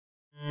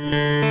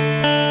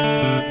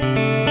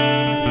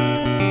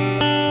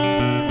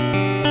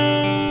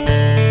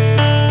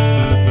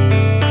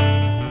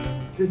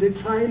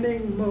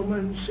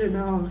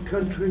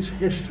country's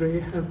history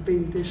have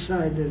been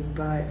decided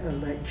by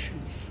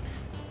elections.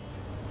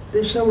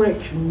 This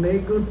election may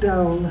go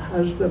down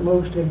as the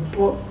most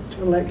important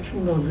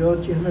election of your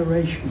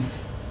generation,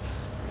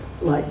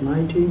 like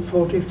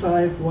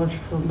 1945 was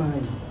for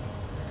mine.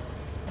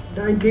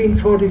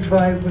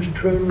 1945 was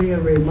truly a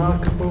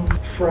remarkable,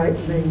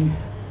 frightening,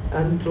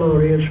 and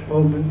glorious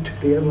moment to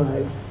be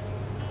alive,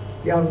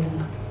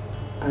 young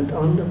and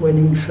on the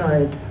winning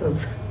side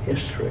of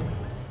history.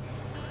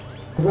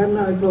 When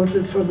I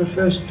voted for the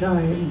first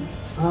time,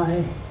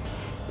 I,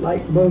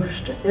 like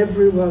most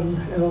everyone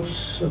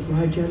else of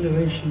my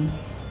generation,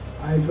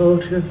 I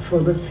voted for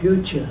the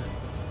future.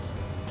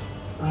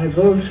 I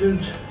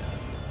voted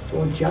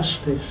for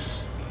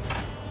justice.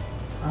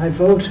 I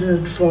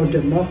voted for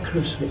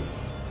democracy.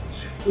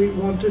 We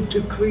wanted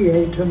to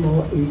create a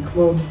more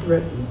equal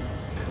Britain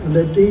and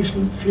a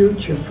decent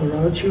future for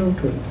our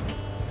children.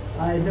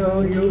 I know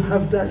you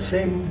have that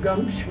same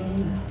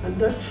gumption and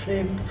that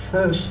same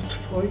thirst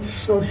for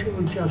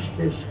social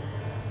justice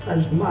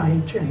as my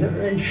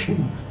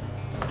generation.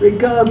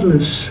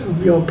 Regardless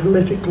of your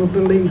political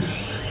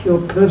beliefs,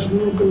 your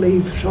personal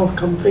beliefs or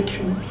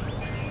convictions,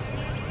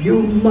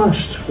 you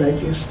must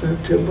register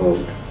to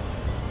vote.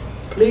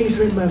 Please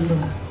remember,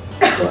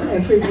 for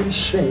everyone's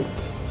sake,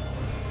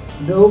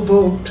 no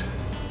vote,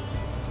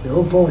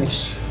 no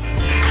voice.